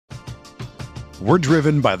We're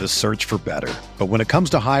driven by the search for better. But when it comes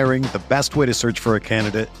to hiring, the best way to search for a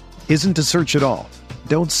candidate isn't to search at all.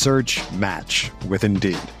 Don't search, match with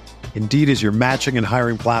Indeed. Indeed is your matching and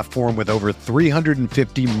hiring platform with over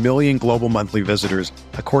 350 million global monthly visitors,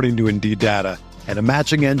 according to Indeed data, and a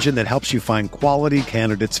matching engine that helps you find quality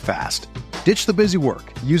candidates fast. Ditch the busy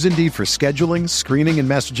work. Use Indeed for scheduling, screening, and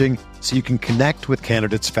messaging so you can connect with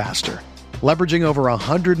candidates faster. Leveraging over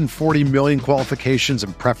 140 million qualifications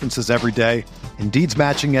and preferences every day, Indeed's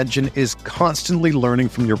matching engine is constantly learning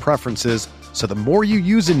from your preferences, so the more you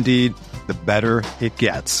use Indeed, the better it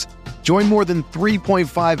gets. Join more than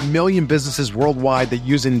 3.5 million businesses worldwide that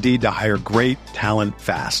use Indeed to hire great talent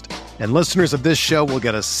fast. And listeners of this show will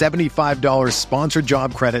get a $75 sponsored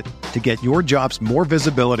job credit to get your jobs more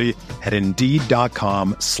visibility at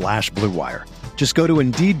Indeed.com/Blue Wire. Just go to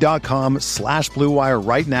Indeed.com/Blue Wire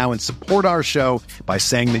right now and support our show by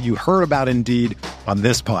saying that you heard about Indeed on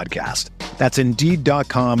this podcast. That's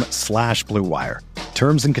Indeed.com/Blue Wire.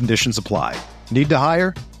 Terms and conditions apply. Need to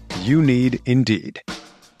hire? You need Indeed.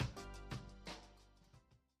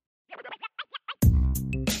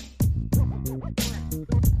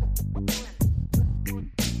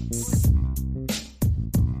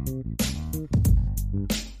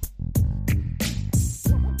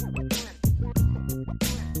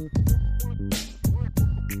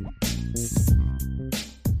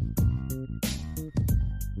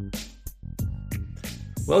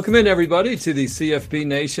 Welcome in, everybody, to the CFB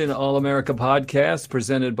Nation All-America podcast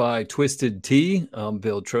presented by Twisted Tea. I'm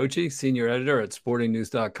Bill Troche, senior editor at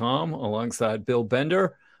sportingnews.com, alongside Bill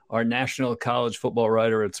Bender, our national college football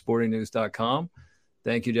writer at sportingnews.com.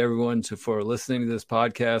 Thank you to everyone for listening to this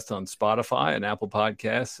podcast on Spotify and Apple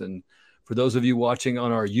Podcasts. And for those of you watching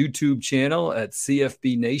on our YouTube channel at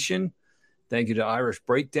CFB Nation, thank you to Irish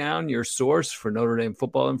Breakdown, your source for Notre Dame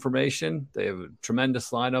football information. They have a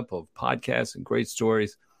tremendous lineup of podcasts and great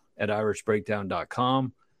stories at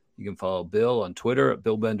irishbreakdown.com. You can follow Bill on Twitter at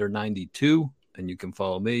BillBender92, and you can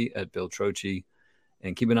follow me at Bill Troche.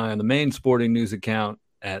 And keep an eye on the main Sporting News account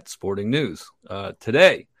at Sporting News.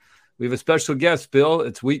 Today, we have a special guest, Bill.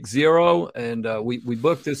 It's week 0, and we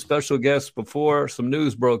booked this special guest before some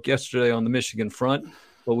news broke yesterday on the Michigan front.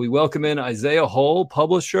 But we welcome in Isaiah Hull,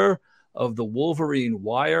 publisher of the Wolverine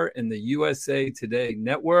Wire and the USA Today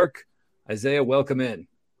Network. Isaiah, welcome in.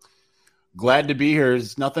 Glad to be here.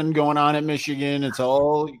 There's nothing going on at Michigan. It's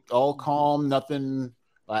all calm. Nothing.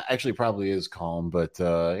 Actually, probably is calm, but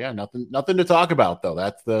yeah, nothing to talk about though.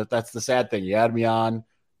 That's the sad thing. You had me on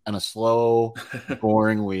a slow,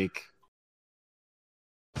 boring week.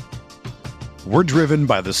 We're driven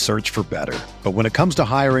by the search for better, but when it comes to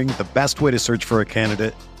hiring, the best way to search for a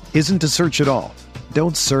candidate isn't to search at all.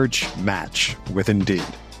 Don't search, match with Indeed.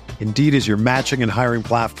 Indeed is your matching and hiring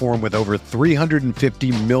platform with over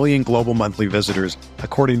 350 million global monthly visitors,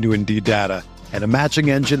 according to Indeed data, and a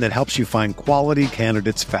matching engine that helps you find quality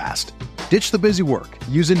candidates fast. Ditch the busy work.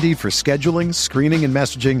 Use Indeed for scheduling, screening, and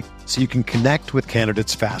messaging so you can connect with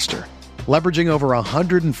candidates faster. Leveraging over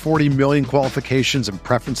 140 million qualifications and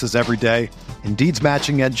preferences every day, Indeed's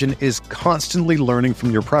matching engine is constantly learning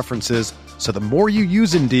from your preferences, so the more you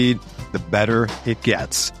use Indeed, the better it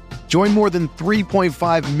gets. Join more than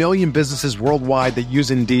 3.5 million businesses worldwide that use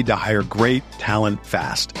Indeed to hire great talent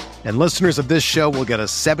fast. And listeners of this show will get a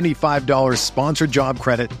 $75 sponsored job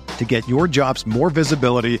credit to get your jobs more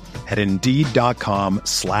visibility at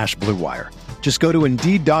Indeed.com/Blue Wire. Just go to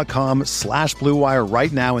Indeed.com/Blue Wire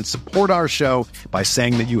right now and support our show by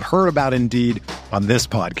saying that you heard about Indeed on this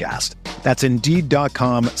podcast. That's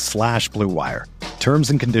Indeed.com/Blue Wire. Terms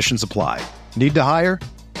and conditions apply. Need to hire?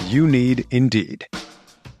 You need Indeed.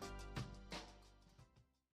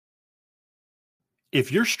 If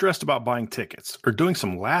you're stressed about buying tickets or doing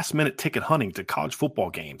some last-minute ticket hunting to college football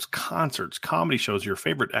games, concerts, comedy shows, your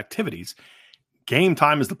favorite activities, Game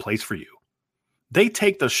Time is the place for you. They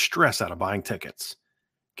take the stress out of buying tickets.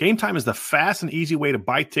 Game Time is the fast and easy way to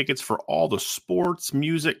buy tickets for all the sports,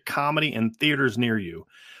 music, comedy, and theaters near you.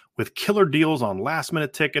 With killer deals on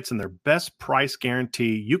last-minute tickets and their best price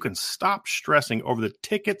guarantee, you can stop stressing over the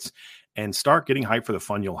tickets and start getting hyped for the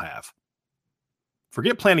fun you'll have.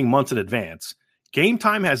 Forget planning months in advance. Game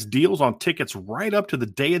Time has deals on tickets right up to the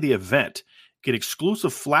day of the event. Get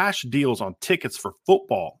exclusive flash deals on tickets for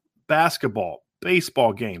football, basketball,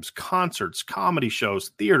 baseball games, concerts, comedy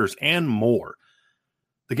shows, theaters, and more.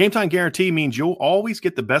 The Game Time guarantee means you'll always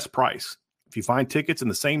get the best price. If you find tickets in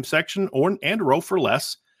the same section and row for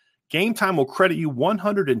less, Game Time will credit you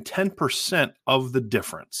 110% of the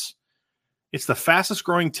difference. It's the fastest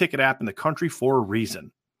growing ticket app in the country for a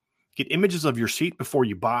reason. Get images of your seat before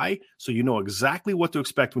you buy so you know exactly what to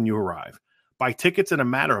expect when you arrive. Buy tickets in a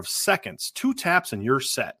matter of seconds, 2 taps and you're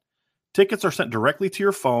set. Tickets are sent directly to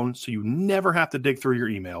your phone, so you never have to dig through your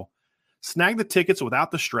email. Snag the tickets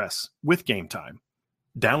without the stress with Game Time.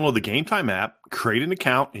 Download the Game Time app, create an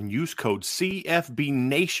account, and use code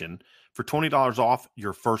CFBNation for $20 off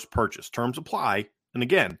your first purchase. Terms apply. And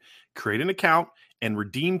again, create an account and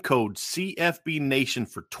redeem code CFBNation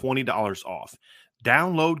for $20 off.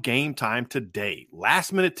 Download Game Time today.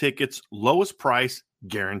 Last minute tickets, lowest price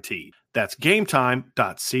guaranteed. That's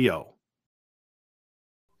gametime.co.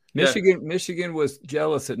 Michigan was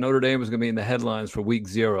jealous that Notre Dame was going to be in the headlines for week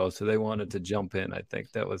 0, so they wanted to jump in. I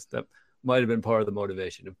think that might have been part of the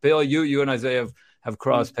motivation. Bill, you and Isaiah have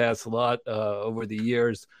crossed paths a lot over the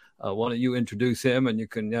years. Why don't you introduce him, and you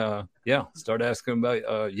can start asking him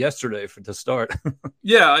about yesterday to start.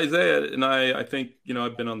 Yeah, Isaiah and I think,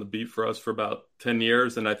 I've been on the beat for us for about 10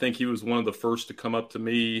 years, and I think he was one of the first to come up to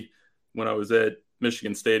me when I was at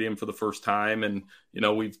Michigan Stadium for the first time. And,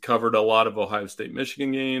 we've covered a lot of Ohio State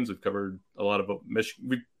Michigan games. We've covered a lot of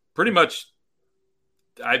Michigan.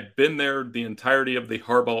 I've been there the entirety of the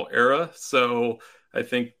Harbaugh era. So I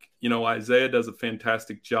think, Isaiah does a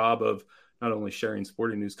fantastic job of not only sharing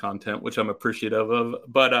sporting news content, which I'm appreciative of,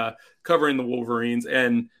 but covering the Wolverines.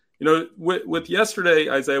 And, with yesterday,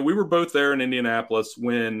 Isaiah, we were both there in Indianapolis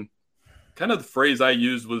when kind of the phrase I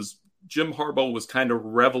used was Jim Harbaugh was kind of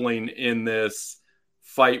reveling in this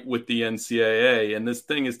fight with the NCAA. And this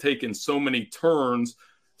thing has taken so many turns.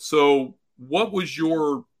 So what was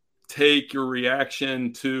your take, your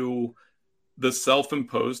reaction to the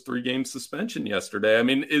self-imposed 3-game suspension yesterday? I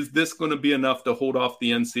mean, is this going to be enough to hold off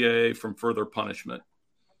the NCAA from further punishment?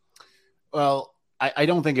 Well, I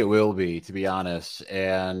don't think it will be, to be honest.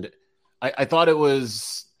 And I thought it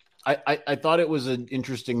was I thought it was an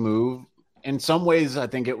interesting move. In some ways, I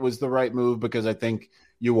think it was the right move because I think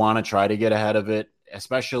you want to try to get ahead of it,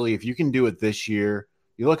 especially if you can do it this year.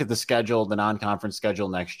 You look at the schedule, the non-conference schedule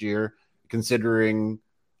next year, considering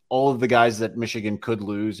all of the guys that Michigan could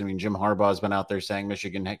lose. I mean, Jim Harbaugh has been out there saying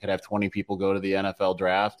Michigan could have 20 people go to the NFL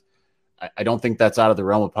draft. I don't think that's out of the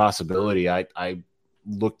realm of possibility. I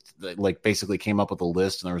looked, basically came up with a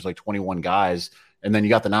list, and there was 21 guys. And then you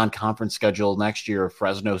got the non-conference schedule next year,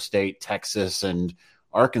 Fresno State, Texas, and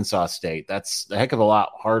Arkansas State. That's a heck of a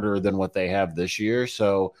lot harder than what they have this year.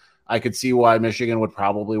 So I could see why Michigan would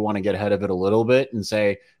probably want to get ahead of it a little bit and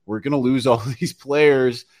say, we're going to lose all these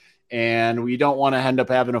players, and we don't want to end up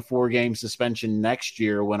having a 4-game suspension next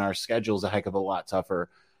year when our schedule is a heck of a lot tougher.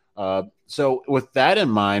 So with that in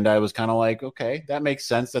mind, I was kind of like, okay, that makes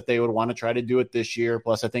sense that they would want to try to do it this year.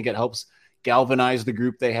 Plus, I think it helps galvanize the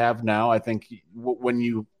group they have now. I think when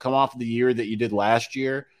you come off the year that you did last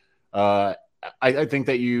year, I think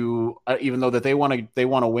that you, even though that they want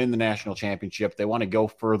to win the national championship, they want to go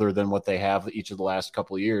further than what they have each of the last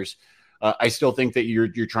couple of years. I still think that you're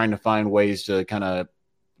trying to find ways to kind of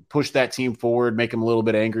push that team forward, make them a little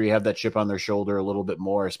bit angry, have that chip on their shoulder a little bit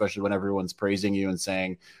more, especially when everyone's praising you and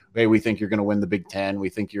saying, hey, we think you're going to win the Big Ten. We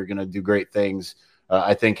think you're going to do great things.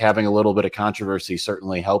 I think having a little bit of controversy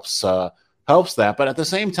certainly helps that. But at the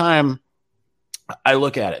same time, I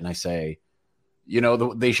look at it and I say,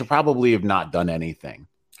 they should probably have not done anything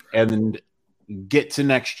and get to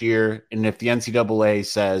next year. And if the NCAA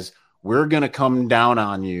says, we're going to come down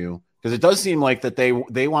on you, because it does seem like that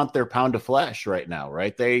they want their pound of flesh right now,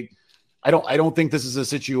 right? I don't think this is a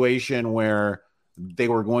situation where they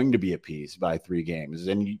were going to be appeased by 3 games.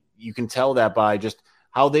 And you can tell that by just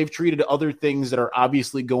how they've treated other things that are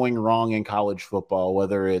obviously going wrong in college football,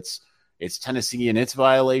 whether it's Tennessee and its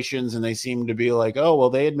violations, and they seem to be like, oh, well,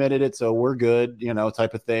 they admitted it, so we're good,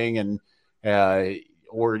 type of thing. And,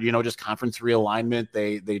 or, just conference realignment.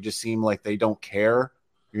 They just seem like they don't care,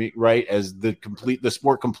 right? As the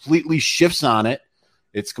sport completely shifts on it.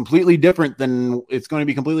 It's completely different it's going to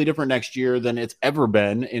be completely different next year than it's ever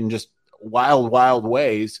been in just wild, wild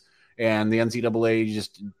ways. And the NCAA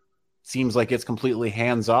just seems like it's completely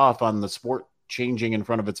hands off on the sport changing in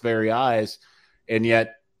front of its very eyes. And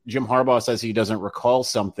yet, Jim Harbaugh says he doesn't recall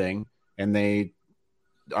something, and they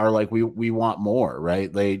are like, we want more,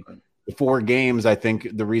 right? The 4 games, I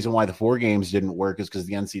think the reason why the 4 games didn't work is because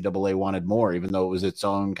the NCAA wanted more, even though it was its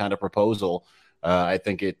own kind of proposal. I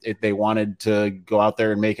think they wanted to go out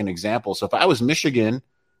there and make an example. So if I was Michigan,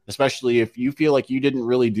 especially if you feel like you didn't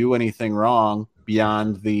really do anything wrong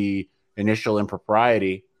beyond the initial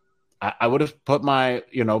impropriety, I would have put my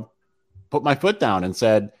foot down and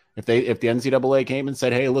said, if the NCAA came and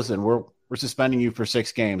said, hey, listen, we're suspending you for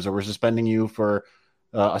 6 games, or we're suspending you for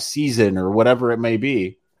a season, or whatever it may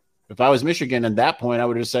be. If I was Michigan at that point, I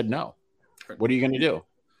would have said, no. What are you going to do?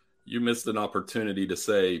 You missed an opportunity to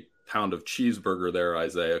say pound of cheeseburger there,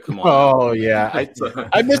 Isaiah. Come on. Oh yeah,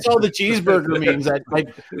 I miss all the cheeseburger memes.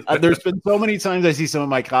 There's been so many times I see some of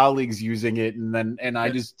my colleagues using it, and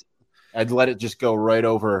I'd let it just go right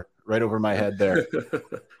over my head there.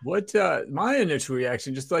 What my initial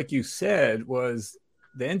reaction, just like you said, was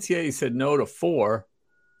the NCAA said no to 4.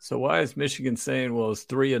 So why is Michigan saying, well, is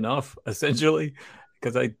 3 enough, essentially?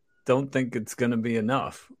 Because I don't think it's going to be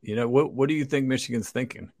enough. What do you think Michigan's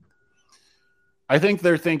thinking? I think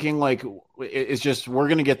they're thinking like it's just we're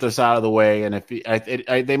going to get this out of the way, and if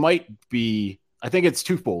they might be, I think it's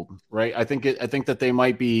twofold, right? I think that they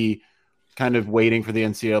might be kind of waiting for the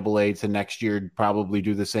NCAA to next year probably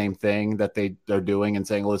do the same thing that they're doing and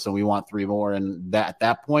saying, listen, we want 3 more, and at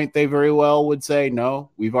that point they very well would say, no,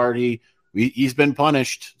 he's been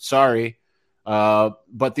punished, sorry.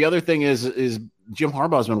 But the other thing is Jim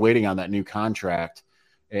Harbaugh's been waiting on that new contract,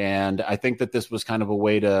 and I think that this was kind of a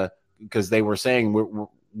way to. Because they were saying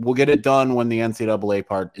we'll get it done when the NCAA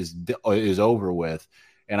part is over with,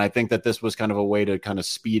 and I think that this was kind of a way to kind of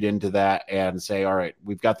speed into that and say, all right,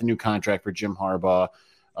 we've got the new contract for Jim Harbaugh.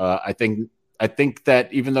 I think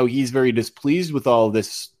that even though he's very displeased with all of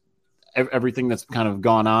this, everything that's kind of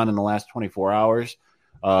gone on in the last 24 hours,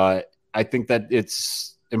 I think that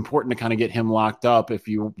it's important to kind of get him locked up if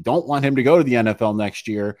you don't want him to go to the NFL next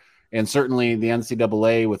year. And certainly the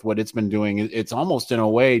NCAA, with what it's been doing, it's almost in a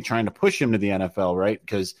way trying to push him to the NFL, right?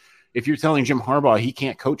 Because if you're telling Jim Harbaugh he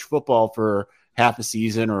can't coach football for half a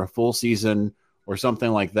season or a full season or something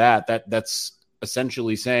like that, that's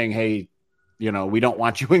essentially saying, hey, we don't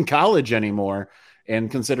want you in college anymore, and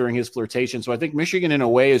considering his flirtation. So I think Michigan, in a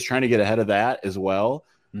way, is trying to get ahead of that as well.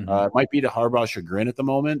 Mm-hmm. It might be to Harbaugh's chagrin at the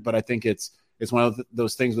moment, but I think it's one of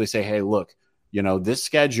those things where they say, hey, look, this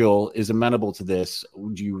schedule is amenable to this.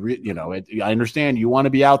 I understand you want to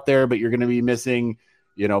be out there, but you're going to be missing,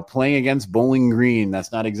 playing against Bowling Green.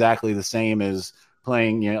 That's not exactly the same as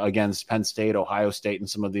playing against Penn State, Ohio State, and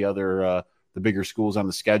some of the other the bigger schools on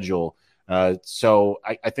the schedule. So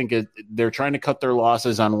I think they're trying to cut their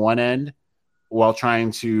losses on one end while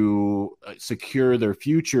trying to secure their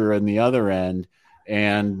future on the other end.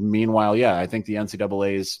 And meanwhile, I think the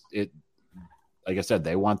NCAA is it. Like I said,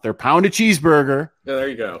 they want their pound of cheeseburger. Yeah, there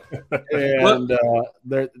you go. And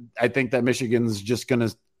I think that Michigan's just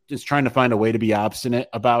trying to find a way to be obstinate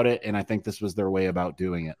about it, and I think this was their way about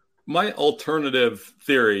doing it. My alternative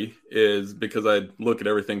theory is, because I look at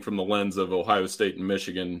everything from the lens of Ohio State and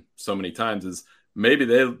Michigan so many times, is maybe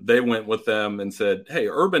they went with them and said, hey,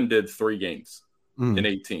 Urban did 3 games in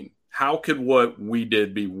 18. How could what we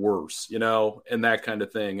did be worse, and that kind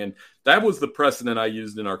of thing. And that was the precedent I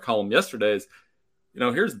used in our column yesterday is,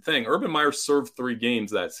 here's the thing. Urban Meyer served 3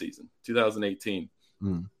 games that season, 2018.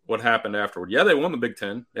 What happened afterward? Yeah, they won the Big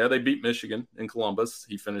Ten. Yeah, they beat Michigan in Columbus.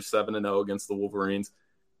 He finished 7-0 against the Wolverines,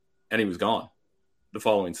 and he was gone the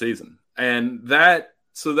following season. And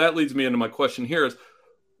so that leads me into my question here is,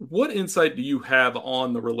 what insight do you have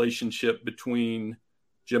on the relationship between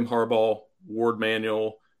Jim Harbaugh, Ward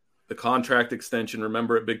Manuel, the contract extension?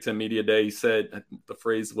 Remember at Big Ten Media Day, he said the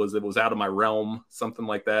phrase was, it was out of my realm, something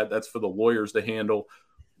like that. That's for the lawyers to handle.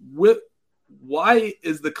 Why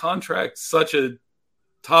is the contract such a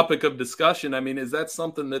topic of discussion? I mean, is that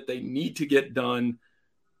something that they need to get done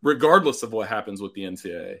regardless of what happens with the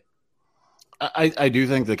NCAA? I do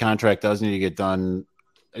think the contract does need to get done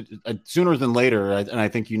sooner than later. And I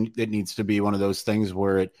think it needs to be one of those things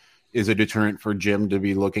where it is a deterrent for Jim to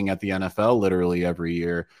be looking at the NFL literally every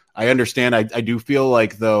year. I understand. I do feel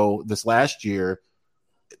like, though, this last year,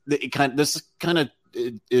 this kind of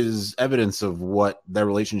is evidence of what their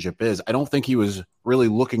relationship is. I don't think he was really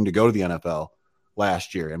looking to go to the NFL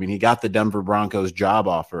last year. I mean, he got the Denver Broncos job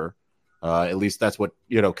offer. At least that's what,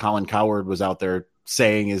 Colin Cowherd was out there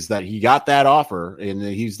saying, is that he got that offer. And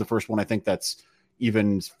he's the first one, I think, that's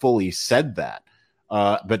even fully said that.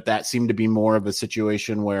 But that seemed to be more of a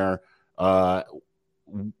situation where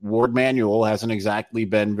Ward Manuel hasn't exactly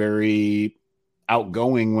been very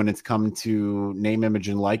outgoing when it's come to name, image,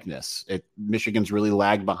 and likeness. Michigan's really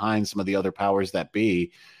lagged behind some of the other powers that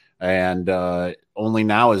be. And only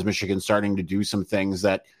now is Michigan starting to do some things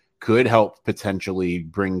that could help potentially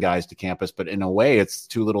bring guys to campus. But in a way, it's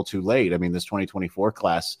too little too late. I mean, this 2024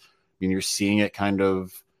 class, you're seeing it kind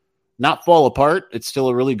of not fall apart. It's still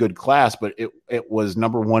a really good class, but it was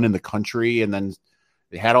number 1 in the country. And then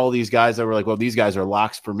they had all these guys that were like, well, these guys are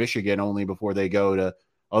locks for Michigan only before they go to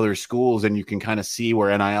other schools. And you can kind of see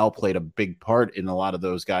where NIL played a big part in a lot of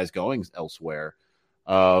those guys going elsewhere.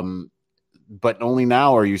 But only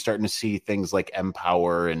now are you starting to see things like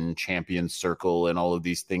Empower and Champion Circle and all of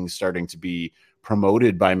these things starting to be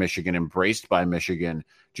promoted by Michigan, embraced by Michigan.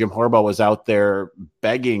 Jim Harbaugh was out there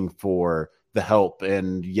begging for the help,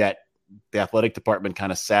 and yet the athletic department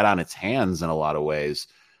kind of sat on its hands in a lot of ways.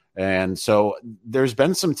 And so there's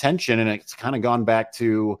been some tension, and it's kind of gone back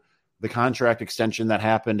to the contract extension that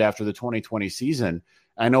happened after the 2020 season.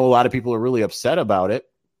 I know a lot of people are really upset about it.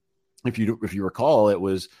 If you recall, it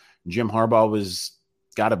was Jim Harbaugh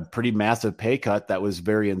got a pretty massive pay cut that was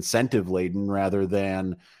very incentive laden rather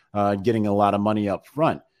than getting a lot of money up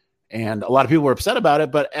front. And a lot of people were upset about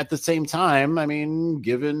it, but at the same time, I mean,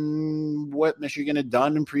 given what Michigan had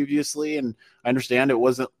done previously, and I understand it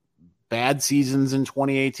wasn't bad seasons in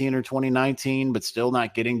 2018 or 2019, but still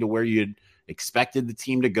not getting to where you'd expected the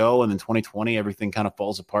team to go. And then 2020, everything kind of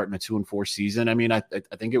falls apart in a 2-4 season. I mean, I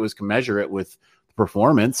think it was commensurate with the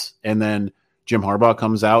performance. And then Jim Harbaugh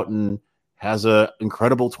comes out and has an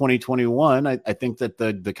incredible 2021. I think that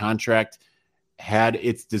the contract had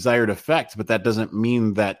its desired effect, but that doesn't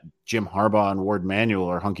mean that Jim Harbaugh and Ward Manuel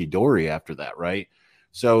are hunky-dory after that, right?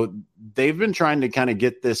 So they've been trying to kind of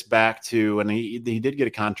get this back to, and he did get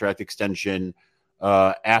a contract extension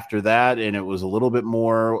after that, and it was a little bit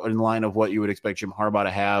more in line of what you would expect Jim Harbaugh to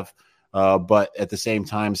have, but at the same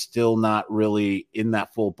time, still not really in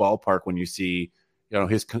that full ballpark when you see,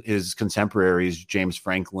 his contemporaries, James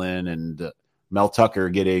Franklin and Mel Tucker,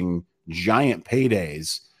 getting giant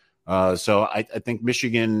paydays. So I think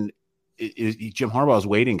Michigan, Jim Harbaugh is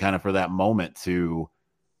waiting kind of for that moment to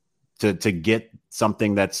get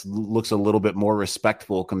something that looks a little bit more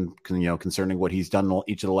respectful, concerning what he's done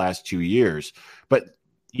each of the last 2 years. But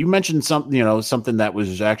you mentioned something that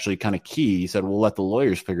was actually kind of key. He said, we'll let the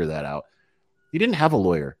lawyers figure that out. He didn't have a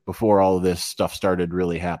lawyer before all of this stuff started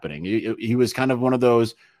really happening. He was kind of one of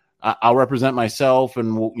those, I'll represent myself,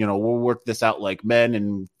 and we'll work this out like men,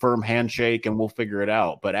 and firm handshake, and we'll figure it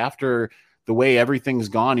out. But after the way everything's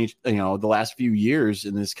gone, the last few years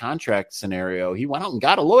in this contract scenario, he went out and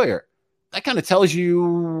got a lawyer. That kind of tells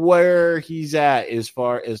you where he's at as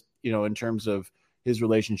far as, in terms of his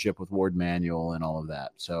relationship with Ward Manuel and all of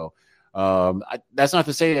that. So that's not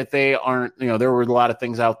to say that they aren't, there were a lot of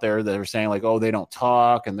things out there that are saying like, oh, they don't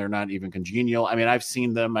talk and they're not even congenial. I mean, I've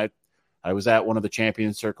seen them. I was at one of the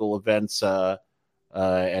Champion Circle events, and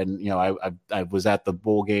I was at the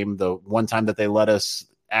bowl game the one time that they let us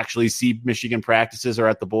actually see Michigan practices or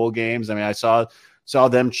at the bowl games. I mean, I saw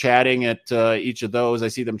them chatting at each of those. I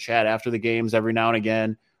see them chat after the games every now and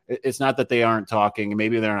again. It's not that they aren't talking.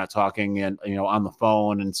 Maybe they're not talking and on the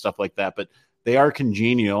phone and stuff like that, but they are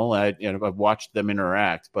congenial. I've watched them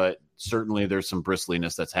interact, but certainly there's some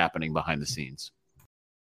bristliness that's happening behind the scenes.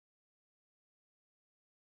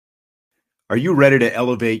 Are you ready to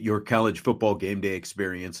elevate your college football game day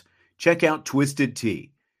experience? Check out Twisted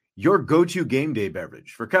Tea, your go-to game day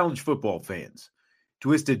beverage for college football fans.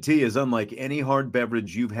 Twisted Tea is unlike any hard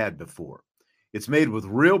beverage you've had before. It's made with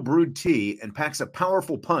real brewed tea and packs a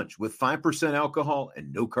powerful punch with 5% alcohol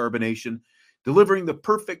and no carbonation, delivering the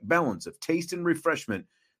perfect balance of taste and refreshment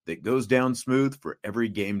that goes down smooth for every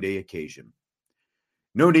game day occasion.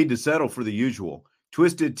 No need to settle for the usual.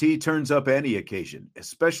 Twisted Tea turns up any occasion,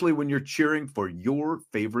 especially when you're cheering for your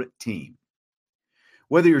favorite team.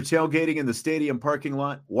 Whether you're tailgating in the stadium parking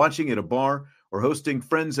lot, watching at a bar, or hosting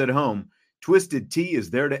friends at home, Twisted Tea is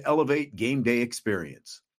there to elevate game day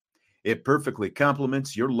experience. It perfectly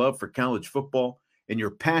complements your love for college football and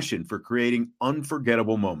your passion for creating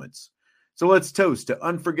unforgettable moments. So let's toast to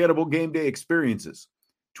unforgettable game day experiences.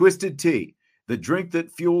 Twisted Tea, the drink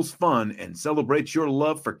that fuels fun and celebrates your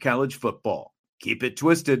love for college football. Keep it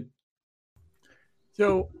twisted.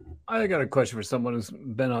 So I got a question for someone who's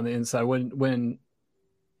been on the inside. When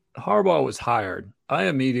Harbaugh was hired, I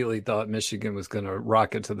immediately thought Michigan was going to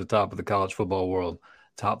rocket to the top of the college football world,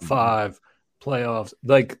 top 5 playoffs,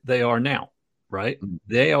 like they are now, right?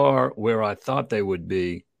 They are where I thought they would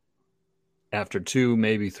be after 2,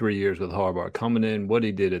 maybe 3 years with Harbaugh coming in, what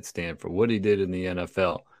he did at Stanford, what he did in the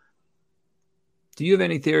NFL. Do you have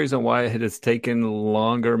any theories on why it has taken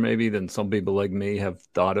longer maybe than some people like me have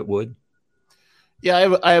thought it would?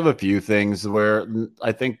 Yeah, I have a few things where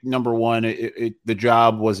I think, number one, the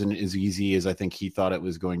job wasn't as easy as I think he thought it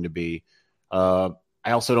was going to be. I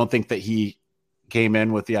also don't think that he came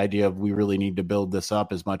in with the idea of we really need to build this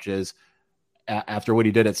up as much as after what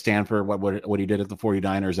he did at Stanford, what he did at the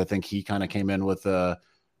 49ers. I think he kind of came in with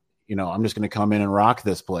I'm just going to come in and rock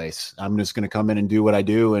this place. I'm just going to come in and do what I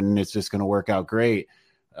do, and it's just going to work out great.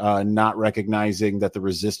 Not recognizing that the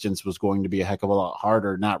resistance was going to be a heck of a lot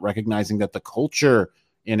harder, not recognizing that the culture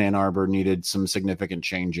in Ann Arbor needed some significant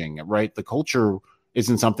changing, right? The culture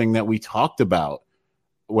isn't something that we talked about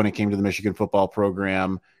when it came to the Michigan football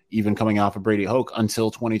program even coming off of Brady Hoke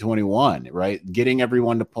until 2021, right? Getting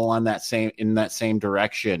everyone to pull on in that same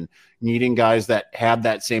direction, needing guys that had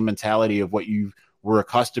that same mentality of what you were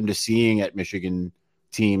accustomed to seeing at Michigan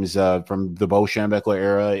teams from the Bo Schembechler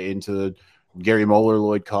era into Gary Moeller,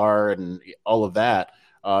 Lloyd Carr, and all of that.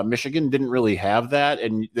 Michigan didn't really have that,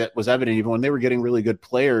 and that was evident even when they were getting really good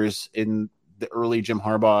players in the early Jim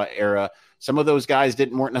Harbaugh era. Some of those guys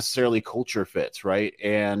weren't necessarily culture fits, right?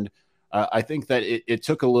 And I think that it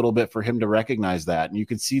took a little bit for him to recognize that. And you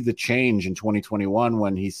could see the change in 2021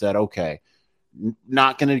 when he said, okay,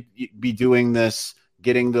 not going to be doing this,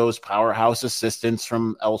 getting those powerhouse assistants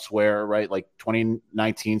from elsewhere, right? Like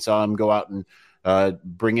 2019 saw him go out and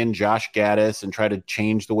bring in Josh Gaddis and try to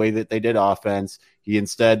change the way that they did offense. He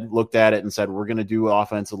instead looked at it and said, we're going to do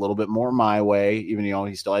offense a little bit more my way, even,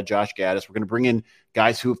 he still had Josh Gaddis. We're going to bring in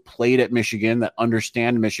guys who have played at Michigan that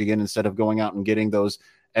understand Michigan instead of going out and getting those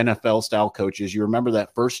NFL style coaches. You remember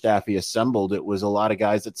that first staff he assembled, it was a lot of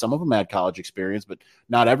guys that some of them had college experience, but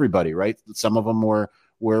not everybody, right? Some of them were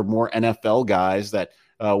more NFL guys that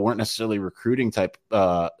weren't necessarily recruiting type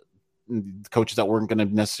coaches that weren't going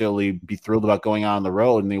to necessarily be thrilled about going on the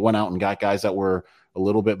road. And they went out and got guys that were a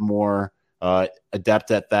little bit more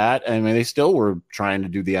adept at that. I mean, they still were trying to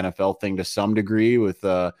do the NFL thing to some degree with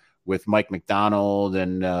Mike McDonald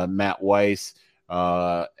and Matt Weiss.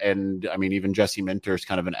 And I mean, even Jesse Minter is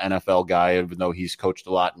kind of an NFL guy, even though he's coached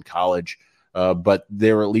a lot in college. But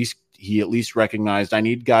he at least recognized, I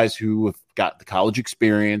need guys who have got the college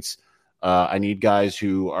experience. I need guys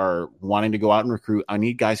who are wanting to go out and recruit. I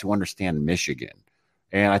need guys who understand Michigan.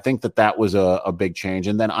 And I think that was a big change.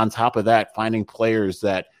 And then on top of that, finding players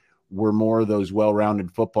that were more of those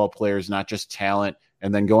well-rounded football players, not just talent.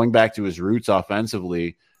 And then going back to his roots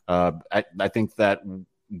offensively, I think that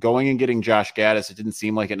going and getting Josh Gaddis, it didn't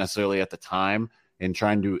seem like it necessarily at the time, and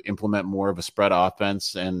trying to implement more of a spread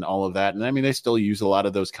offense and all of that. And I mean, they still use a lot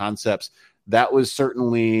of those concepts. That was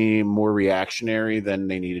certainly more reactionary than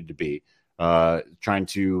they needed to be, trying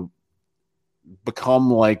to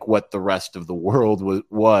become like what the rest of the world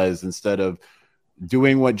was instead of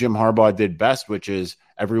doing what Jim Harbaugh did best, which is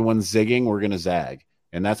everyone's zigging, we're going to zag.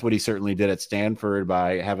 And that's what he certainly did at Stanford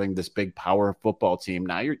by having this big power football team.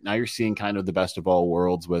 Now you're seeing kind of the best of all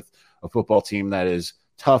worlds with a football team that is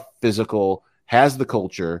tough, physical, has the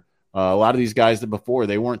culture. A lot of these guys that before,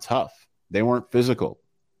 they weren't tough. They weren't physical.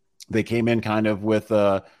 They came in kind of with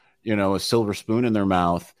a silver spoon in their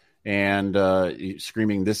mouth and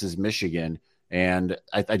screaming, "This is Michigan." And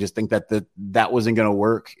I just think that wasn't going to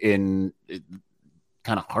work in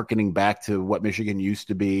kind of hearkening back to what Michigan used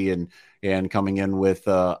to be and coming in with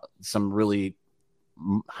some really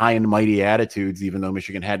high and mighty attitudes, even though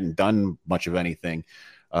Michigan hadn't done much of anything.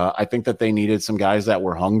 I think that they needed some guys that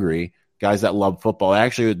were hungry, guys that love football.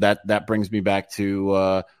 Actually, that brings me back to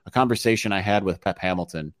a conversation I had with Pep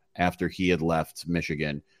Hamilton after he had left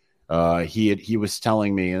Michigan. He was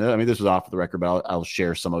telling me, and I mean, this was off the record, but I'll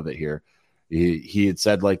share some of it here. He had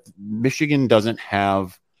said, like, Michigan doesn't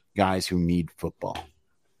have guys who need football.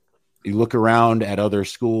 You look around at other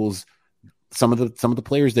schools, some of the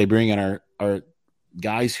players they bring in are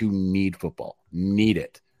guys who need football, need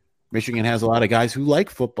it. Michigan has a lot of guys who like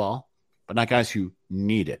football, but not guys who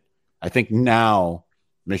need it. I think now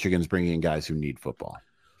Michigan's bringing in guys who need football.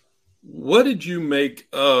 What did you make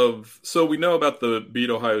of? So we know about the beat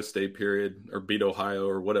Ohio State period, or beat Ohio,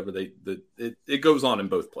 or whatever it goes on in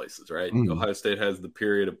both places, right? Mm. Ohio State has the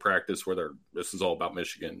period of practice where this is all about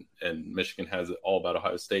Michigan, and Michigan has it all about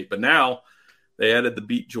Ohio State. But now they added the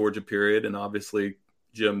beat Georgia period, and obviously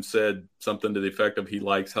Jim said something to the effect of he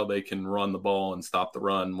likes how they can run the ball and stop the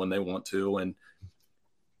run when they want to. And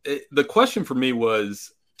the question for me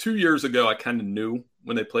was, 2 years ago, I kind of knew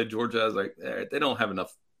when they played Georgia, I was like, they don't have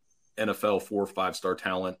enough NFL 4 or 5-star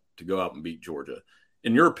talent to go out and beat Georgia.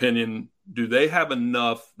 In your opinion, do they have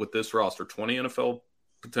enough with this roster, 20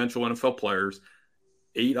 potential NFL players,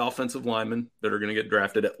 8 offensive linemen that are going to get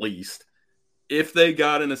drafted at least, if they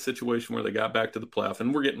got in a situation where they got back to the playoff,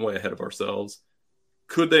 and we're getting way ahead of ourselves,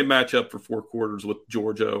 could they match up for 4 quarters with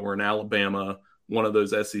Georgia or an Alabama, one of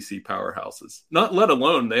those SEC powerhouses? Not let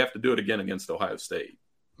alone they have to do it again against Ohio State.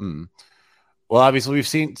 Mm. Well, obviously, we've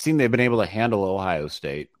seen they've been able to handle Ohio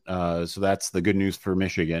State. So that's the good news for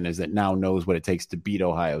Michigan, is it now knows what it takes to beat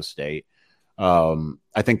Ohio State.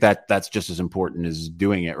 I think that's just as important as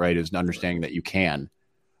doing it, right, is understanding that you can.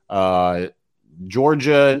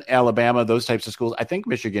 Georgia, Alabama, those types of schools, I think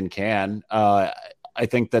Michigan can. I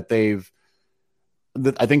think that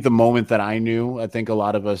I think the moment that I knew, I think a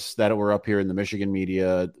lot of us that were up here in the Michigan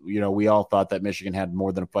media, we all thought that Michigan had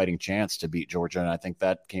more than a fighting chance to beat Georgia. And I think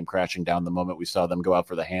that came crashing down the moment we saw them go out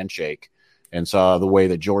for the handshake and saw the way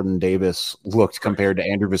that Jordan Davis looked compared to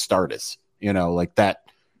Andrew Vistardis. Like that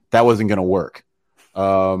wasn't going to work.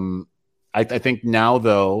 I think now,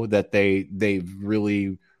 though, that they've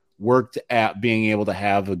really worked at being able to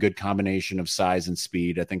have a good combination of size and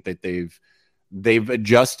speed. I think that they've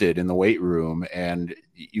adjusted in the weight room, and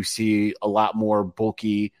you see a lot more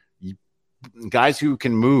bulky guys who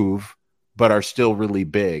can move but are still really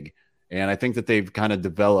big. And I think that they've kind of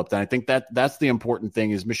developed. And I think that's the important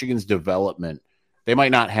thing is Michigan's development. They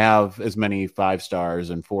might not have as many 5 stars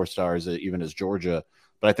and 4 stars even as Georgia,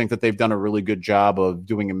 but I think that they've done a really good job of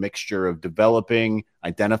doing a mixture of developing,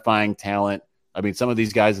 identifying talent. I mean, some of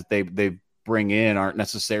these guys that they bring in aren't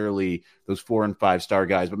necessarily those 4 and 5 star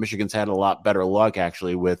guys, but Michigan's had a lot better luck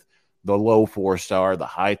actually with the low 4 star, the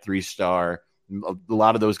high 3 star. A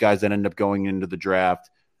lot of those guys that end up going into the draft.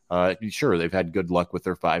 Sure, they've had good luck with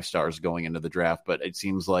their 5 stars going into the draft, but it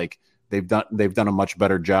seems like they've done a much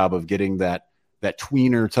better job of getting that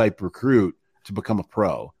tweener type recruit to become a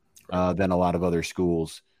pro than a lot of other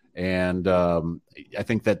schools. And I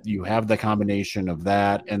think that you have the combination of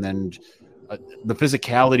that, and then the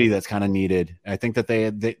physicality that's kind of needed. I think that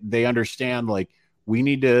they understand, like, we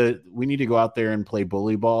need to go out there and play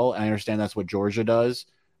bully ball. And I understand that's what Georgia does.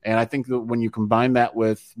 And I think that when you combine that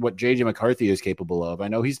with what J.J. McCarthy is capable of, I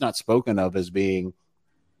know he's not spoken of as being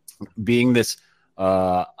this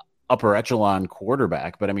upper echelon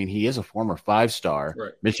quarterback, but I mean, he is a former 5-star.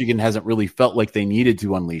 Right. Michigan hasn't really felt like they needed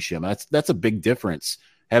to unleash him. That's a big difference,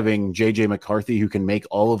 having J.J. McCarthy who can make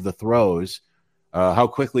all of the throws. How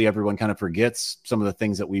quickly everyone kind of forgets some of the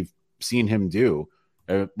things that we've seen him do.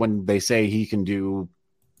 When they say he can do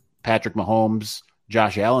Patrick Mahomes,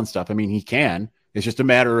 Josh Allen stuff, I mean, he can. It's just a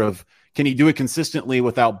matter of, can he do it consistently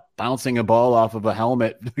without bouncing a ball off of a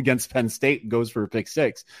helmet against Penn State and goes for a pick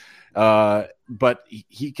 6? But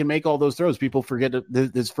he can make all those throws. People forget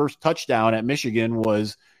his first touchdown at Michigan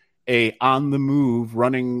was a on the move,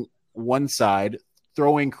 running one side,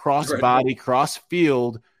 throwing cross body, cross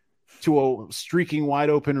field to a streaking wide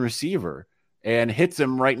open receiver, and hits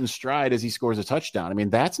him right in stride as he scores a touchdown. I mean,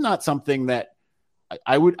 that's not something that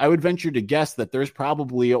I would venture to guess that there's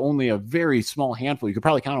probably only a very small handful. You could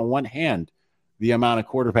probably count on one hand the amount of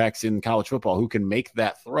quarterbacks in college football who can make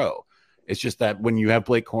that throw. It's just that when you have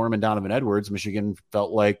Blake Corum and Donovan Edwards, Michigan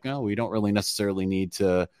felt like, no, we don't really necessarily need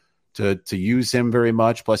to use him very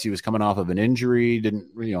much. Plus, he was coming off of an injury,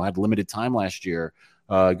 had limited time last year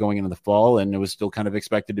going into the fall, and it was still kind of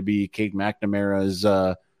expected to be Cade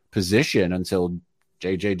McNamara's position until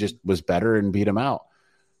JJ just was better and beat him out.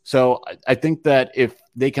 So I think that if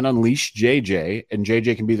they can unleash JJ and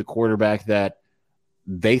JJ can be the quarterback that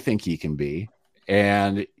they think he can be,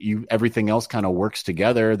 and everything else kind of works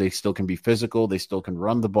together, they still can be physical, they still can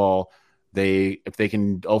run the ball. If they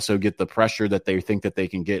can also get the pressure that they think that they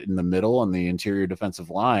can get in the middle on the interior defensive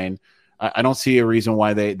line, I don't see a reason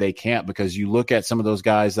why they can't, because you look at some of those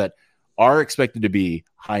guys that are expected to be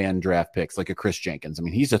high-end draft picks, like a Chris Jenkins. I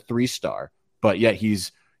mean, he's a 3-star, but yet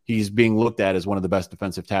he's being looked at as one of the best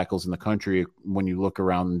defensive tackles in the country when you look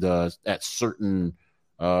around at certain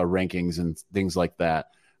rankings and things like that.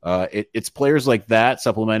 It's players like that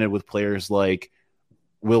supplemented with players like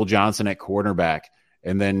Will Johnson at cornerback.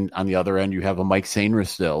 And then on the other end, you have a Mike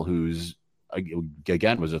Sainristil, who's,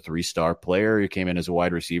 again, was a 3-star player. He came in as a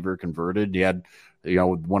wide receiver, converted. He had,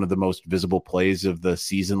 one of the most visible plays of the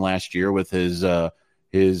season last year with his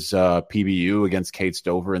PBU against Kate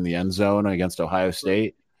Stover in the end zone against Ohio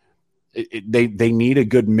State. They need a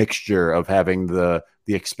good mixture of having the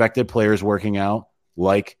expected players working out,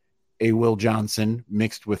 like a Will Johnson,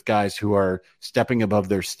 mixed with guys who are stepping above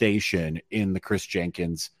their station in the Chris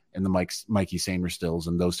Jenkins and the Mikey Sainristils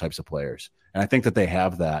and those types of players. And I think that they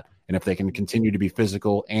have that. And if they can continue to be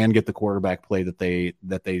physical and get the quarterback play that they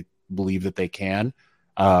believe that they can,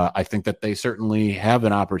 I think that they certainly have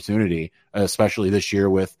an opportunity, especially this year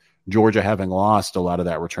with Georgia having lost a lot of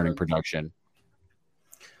that returning production.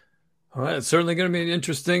 All right, it's certainly going to be an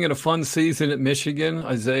interesting and a fun season at Michigan.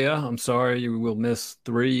 Isaiah, I'm sorry you will miss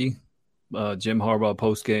 3 Jim Harbaugh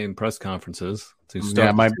post-game press conferences.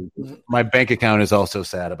 Yeah, my bank account is also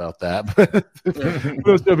sad about that, but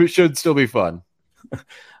it should still be fun.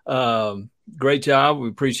 Great job. We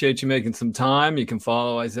appreciate you making some time. You can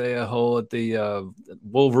follow Isaiah Hull at the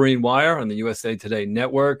Wolverine Wire on the USA Today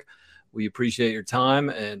Network. We appreciate your time,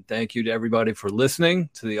 and thank you to everybody for listening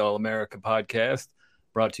to the All-America Podcast,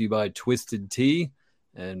 brought to you by Twisted Tea,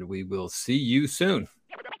 and we will see you soon.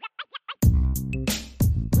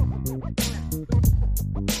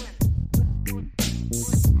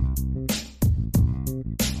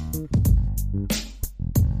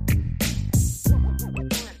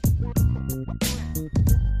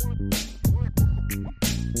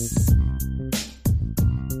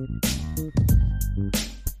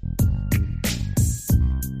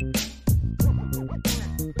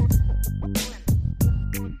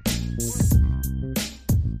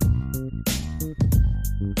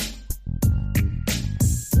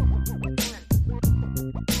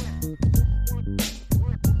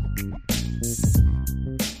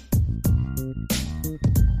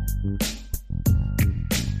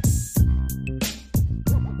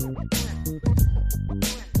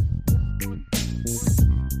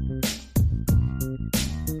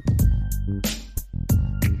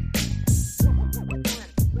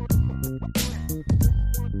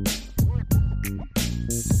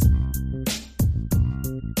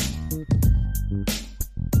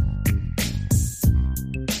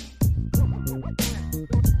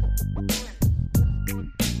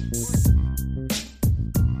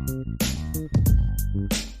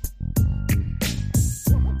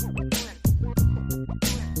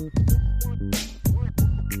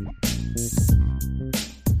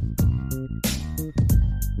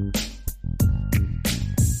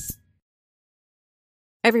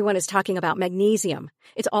 Everyone is talking about magnesium.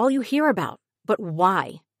 It's all you hear about. But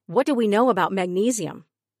why? What do we know about magnesium?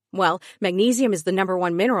 Well, magnesium is the number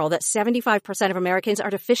one mineral that 75% of Americans are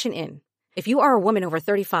deficient in. If you are a woman over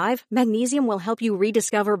 35, magnesium will help you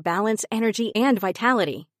rediscover balance, energy, and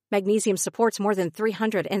vitality. Magnesium supports more than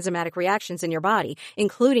 300 enzymatic reactions in your body,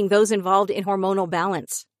 including those involved in hormonal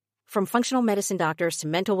balance. From functional medicine doctors to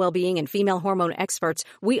mental well-being and female hormone experts,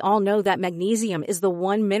 we all know that magnesium is the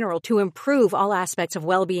one mineral to improve all aspects of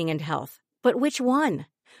well-being and health. But which one?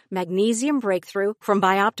 Magnesium Breakthrough from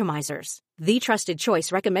Bioptimizers, the trusted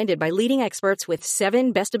choice recommended by leading experts with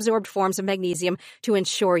 7 best-absorbed forms of magnesium to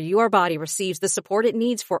ensure your body receives the support it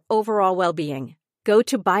needs for overall well-being. Go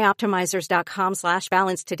to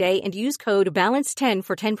bioptimizers.com/balance today and use code BALANCE10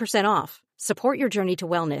 for 10% off. Support your journey to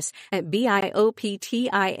wellness at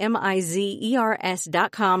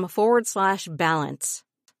bioptimizers.com/balance.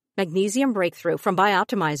 Magnesium Breakthrough from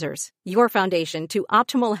Bioptimizers, your foundation to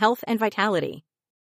optimal health and vitality.